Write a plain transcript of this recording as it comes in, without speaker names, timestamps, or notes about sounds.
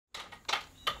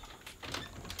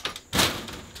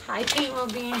Hi,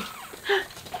 Paintball Bean.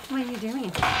 What are you doing?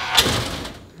 Hi,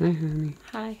 honey.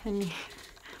 Hi, honey.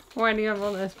 Why do you have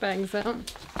all those bags out?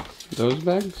 Those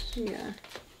bags? Yeah.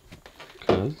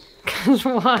 Cause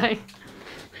why?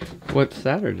 What's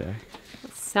Saturday?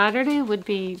 Saturday would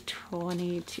be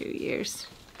 22 years.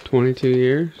 22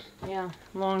 years? Yeah,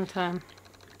 long time.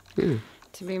 Yeah.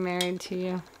 To be married to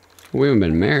you. We haven't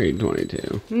been married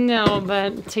 22. No,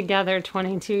 but together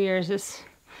 22 years is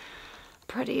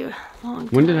pretty long time.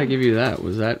 When did I give you that?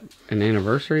 Was that an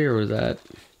anniversary or was that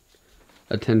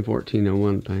a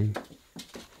 10-14-01 thing?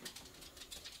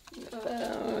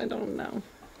 I don't know.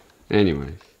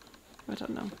 Anyways. I don't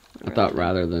know. I thought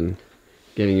rather than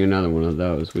getting you another one of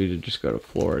those, we should just go to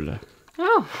Florida.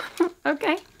 Oh,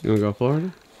 okay. You want to go to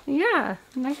Florida? Yeah,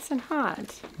 nice and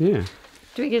hot. Yeah.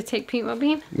 Do we get to take Paintball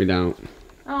Bean? We don't.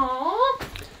 Oh,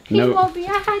 No. Paintball Bean,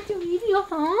 I had to leave you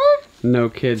home. No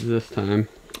kids this time.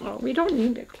 Oh, we don't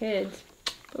need a kid,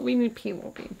 but we need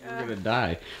Paintball Bean. We're gonna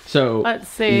die. So let's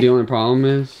see. The only problem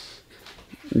is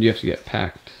you have to get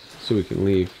packed so we can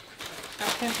leave.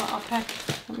 Okay, well, I'll pack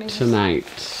Tonight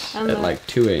at like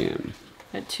 2 a.m.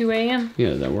 At 2 a.m.? Yeah,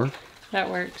 does that work? That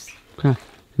works. Okay.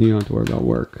 You don't have to worry about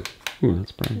work. Ooh,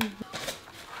 that's bright.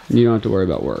 You don't have to worry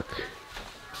about work.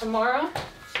 Tomorrow?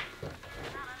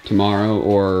 Tomorrow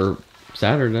or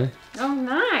Saturday. Oh,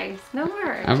 nice. No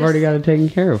worries. I've already got it taken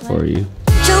care of for you.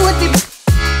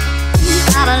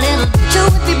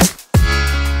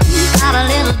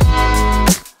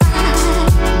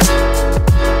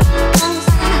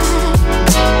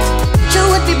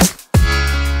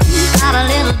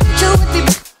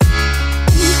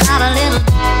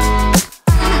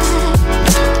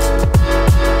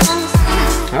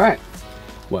 Alright.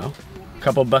 Well, a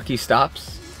couple Buc-ee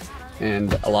stops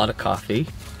and a lot of coffee.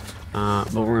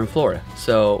 But we're in Florida,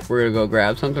 so we're gonna go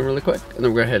grab something really quick and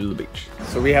then we're gonna head to the beach.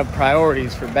 So we have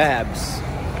priorities for Babs.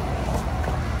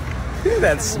 Look at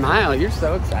that smile, you're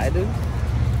so excited.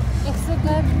 It's a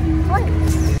good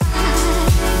place.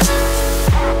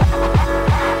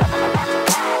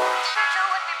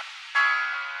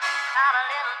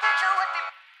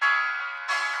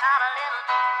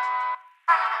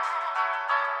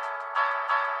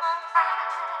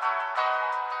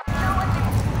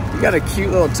 You got a cute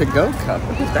little to-go cup,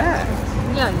 look at that.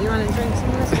 Yeah, you want to drink some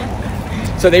of this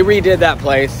one? So they redid that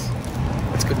place.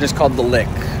 It's just called The Lick,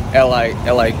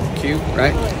 L-I-Q,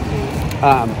 right?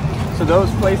 So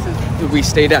those places that we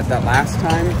stayed at that last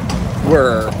time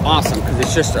were awesome because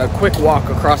it's just a quick walk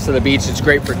across to the beach. It's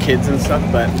great for kids and stuff,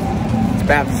 but it's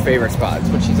Babs' favorite spot. It's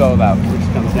what she's all about when she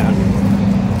comes down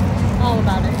here. All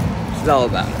about it. She's all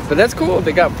about it. But that's cool.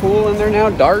 They got pool in there now,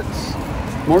 darts,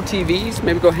 more TVs.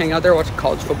 Maybe go hang out there, watch a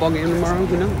college football game tomorrow.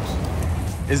 Who knows?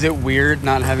 Is it weird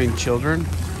not having children?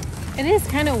 It is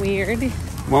kind of weird.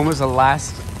 When was the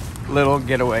last little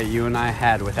getaway you and I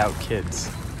had without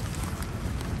kids?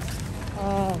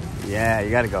 Oh. Yeah, you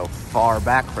got to go far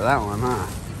back for that one, huh?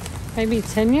 Maybe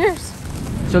 10 years?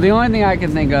 So the only thing I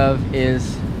can think of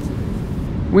is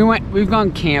we've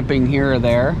gone camping here or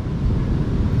there.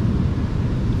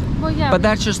 Well, yeah. But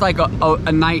that's just like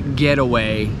a night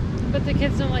getaway. But the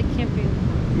kids don't like camping.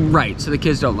 Right, so the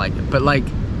kids don't like it. But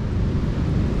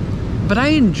I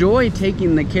enjoy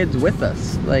taking the kids with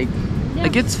us. Like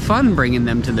it's fun bringing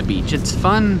them to the beach. It's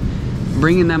fun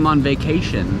bringing them on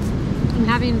vacation. And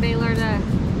having Baylor to...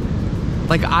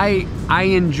 Like I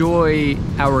enjoy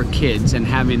our kids and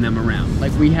having them around.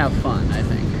 Like we have fun, I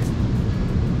think.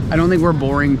 I don't think we're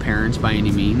boring parents by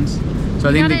any means. So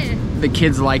I think the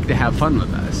kids like to have fun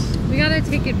with us. We gotta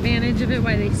take advantage of it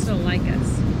while they still like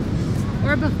us.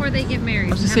 Or before they get married.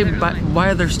 I was gonna say, but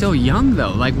why they're still young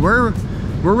though? Like we're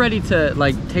ready to,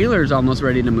 like Taylor's almost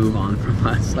ready to move on from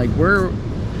us. Like we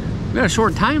got a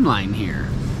short timeline here.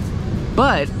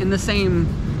 But in the same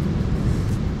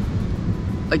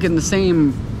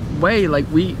way, like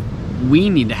we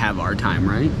need to have our time,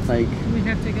 right? Like we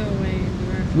have to go away.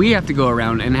 We have to go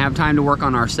around and have time to work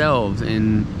on ourselves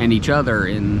and each other,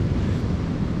 and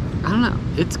I don't know.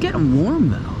 It's getting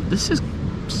warm though. This is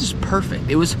perfect.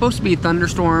 It was supposed to be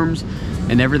thunderstorms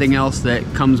and everything else that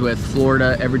comes with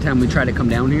Florida every time we try to come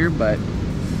down here, but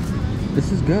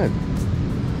this is good.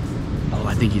 Oh,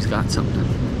 I think he's got something.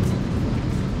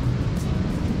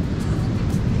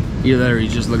 Either that or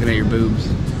he's just looking at your boobs.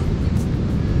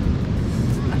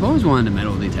 I've always wanted to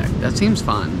metal detect. That seems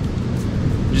fun.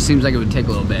 It just seems like it would take a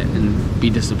little bit and be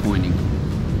disappointing.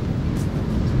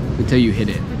 Until you hit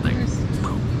it. Like,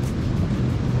 boom.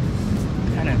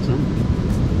 Gotta have something.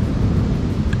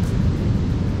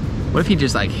 What if he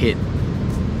just like hit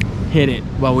it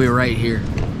while we were right here?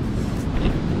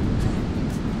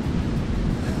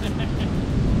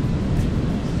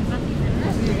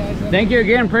 Thank you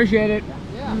again, appreciate it.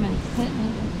 Yeah.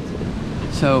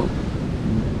 So,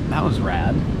 that was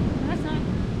rad. That's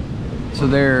nice. So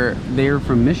they're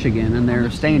from Michigan and they're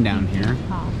staying down here.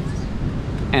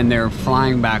 And they're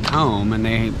flying back home and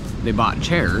they bought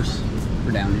chairs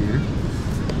for down here.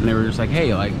 And they were just like,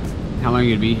 hey, like, how long are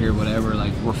you gonna be here, whatever,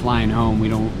 like, we're flying home, we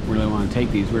don't really want to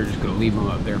take these, we're just gonna leave them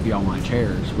up there if y'all want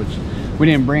chairs, which we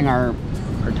didn't bring our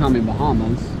Tommy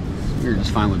Bahamas, we were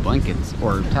just fine with blankets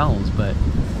or towels, but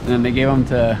and then they gave them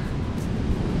to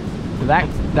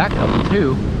that couple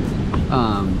too.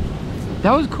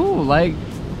 That was cool. Like,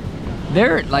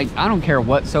 they're like, I don't care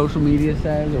what social media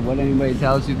says or what anybody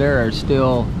tells you, there are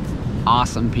still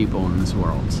awesome people in this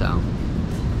world. So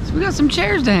we got some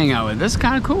chairs to hang out with. This is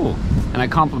kind of cool. And I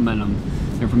compliment them.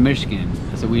 They're from Michigan.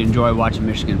 I said we enjoy watching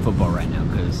Michigan football right now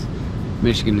because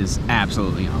Michigan is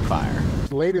absolutely on fire.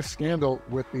 The latest scandal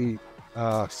with the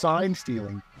sign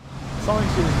stealing.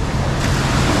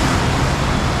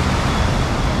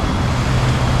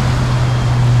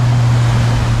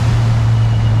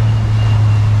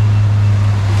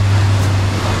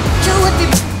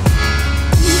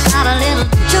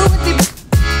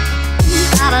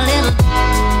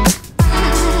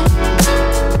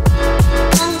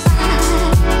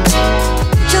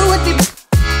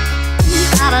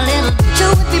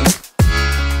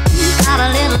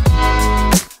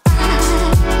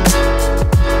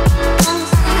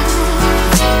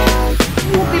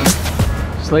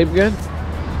 Sleep good?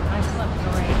 I slept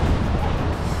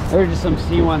great. There were just some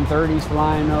C-130s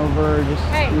flying over, just,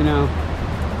 Hey. you know,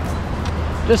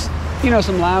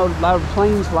 some loud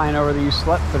planes flying over that you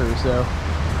slept through, so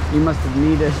you must have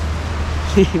needed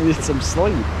some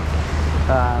sleep.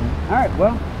 All right,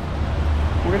 well,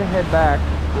 we're gonna head back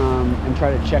and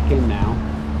try to check in now.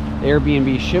 The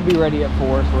Airbnb should be ready at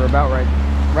 4, so we're about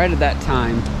right at that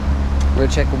time. We're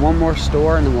gonna check one more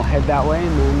store and then we'll head that way,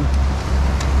 and then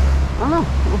I don't know,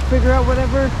 we'll figure out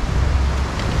whatever.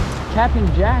 Captain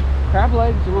Jack, crab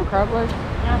legs, you want crab legs?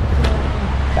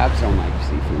 Absolutely. Cabs don't like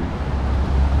seafood.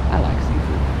 I like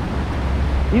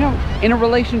seafood. You know, in a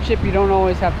relationship, you don't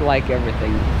always have to like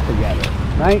everything together,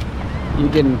 right? You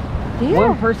can,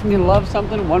 one person can love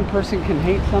something, one person can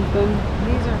hate something.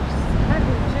 These are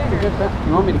heavy chairs.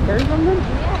 You want me to carry something?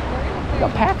 Yeah,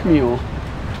 Like a pack mule.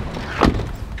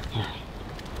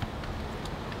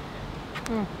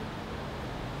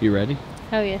 You ready?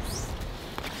 oh, yes.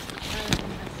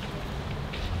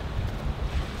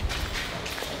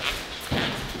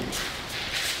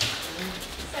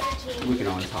 We can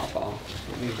always hop off.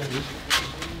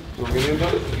 Want me to go?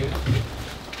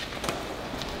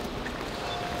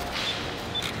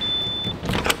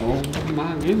 Oh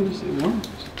my goodness, it works.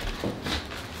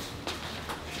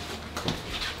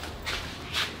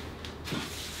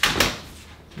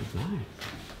 It's nice.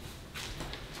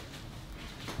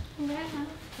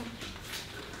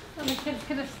 So the kids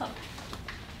could have slept.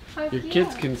 Oh, Your yeah.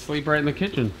 kids can sleep right in the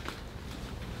kitchen.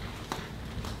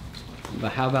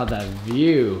 But how about that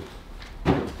view?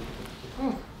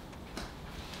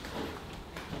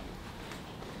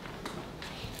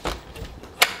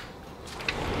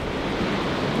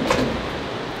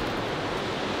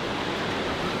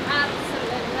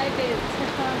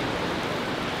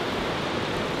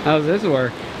 How does this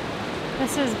work?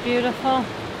 This is beautiful.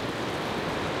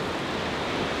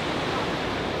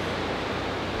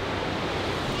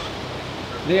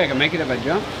 Think I can make it if I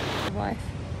jump? Wife.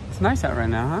 It's nice out right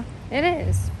now, huh? It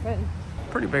is, but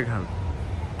Pretty big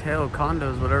hotel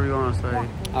condos, whatever you want to say.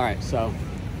 All right, so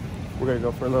we're gonna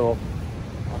go for a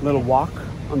little walk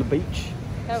on the beach,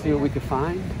 see what we could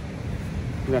find.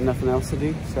 We got nothing else to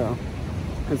do, so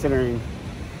considering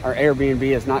our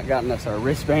Airbnb has not gotten us our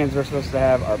wristbands we're supposed to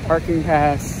have, our parking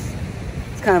pass,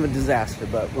 it's kind of a disaster,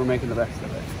 but we're making the best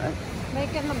of it, right?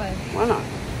 making the most. Why not?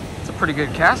 It's a pretty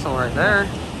good castle right there.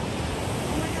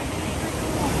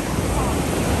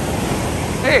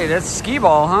 Hey, that's skee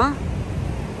ball, huh?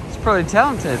 It's pretty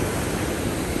talented.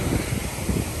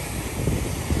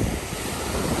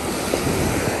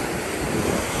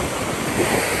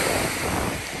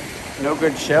 No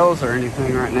good shells or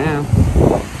anything right now.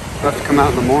 We'll have to come out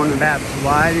in the morning. Babs,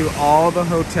 why do all the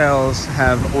hotels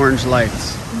have orange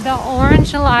lights? The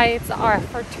orange lights are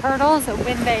for turtles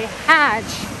when they hatch,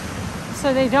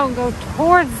 so they don't go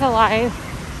towards the light,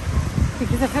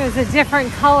 because if it was a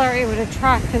different color, it would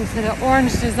attract them, so the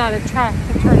orange does not attract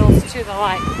the turtles to the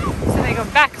light. So they go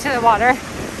back to the water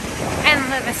and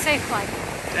live a safe life.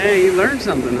 Hey, you learned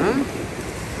something, huh? Look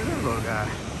at that little guy.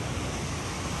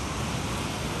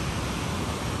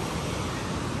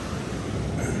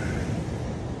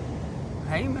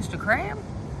 Hey, Mr. Crab.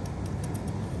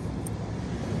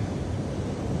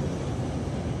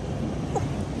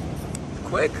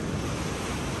 quick.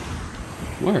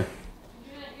 Where? Did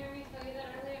you not hear me tell you that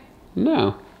earlier?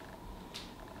 No.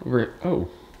 Over. Oh.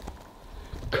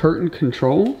 Curtain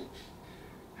control?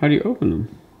 How do you open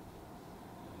them?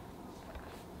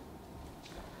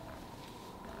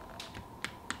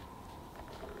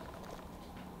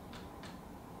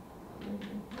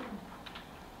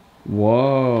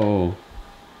 Whoa.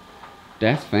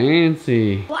 That's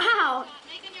fancy. Wow,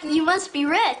 you must be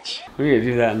rich. We gotta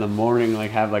do that in the morning,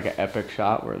 like have like an epic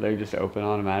shot where they just open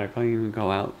automatically and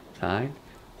go outside.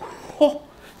 Oh,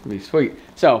 it'd be sweet.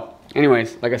 So,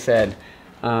 anyways, like I said,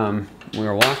 we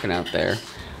were walking out there.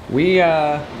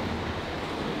 There's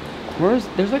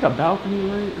like a balcony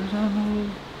right or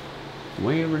something?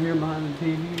 Way over here behind the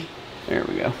TV. There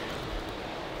we go.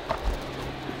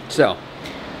 So,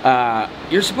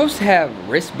 you're supposed to have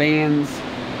wristbands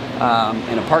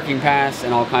and a parking pass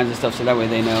and all kinds of stuff, so that way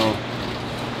they know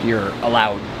you're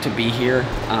allowed to be here.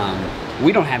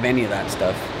 We don't have any of that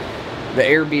stuff. The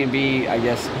Airbnb, I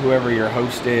guess whoever your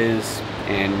host is,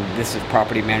 and this is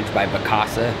property managed by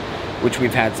Buc-ee, which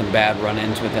we've had some bad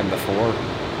run-ins with them before.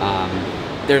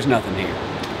 There's nothing here.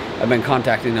 I've been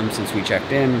contacting them since we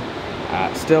checked in.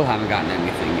 Still haven't gotten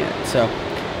anything yet. So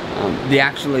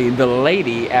the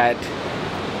lady at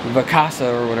Buc-ee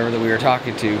or whatever that we were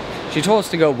talking to, she told us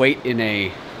to go wait in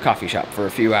a coffee shop for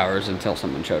a few hours until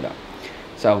someone showed up.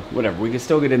 So whatever, we can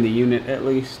still get in the unit at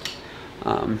least.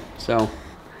 So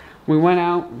we went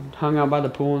out, hung out by the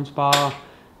pool and spa.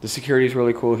 The security's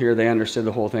really cool here. They understood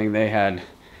the whole thing. They had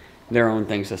their own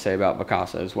things to say about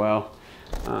Buc-ee as well.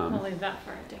 I'll leave that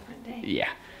for a different day. Yeah.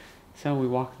 So we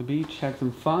walked the beach, had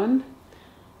some fun.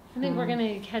 I think we're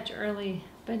gonna catch early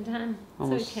bedtime so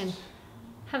we can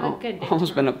have a good day.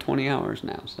 Almost been up 20 hours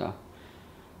now, so a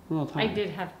little I tired. did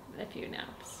have a few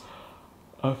naps.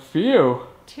 A few?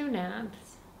 2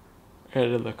 naps.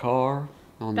 Headed the car,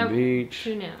 on the beach,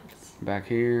 2 naps. back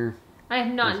here. I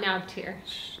have not napped here.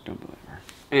 Shh, don't believe her.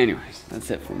 Anyways,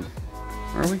 that's it from,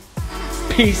 where are we?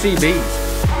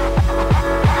 PCB.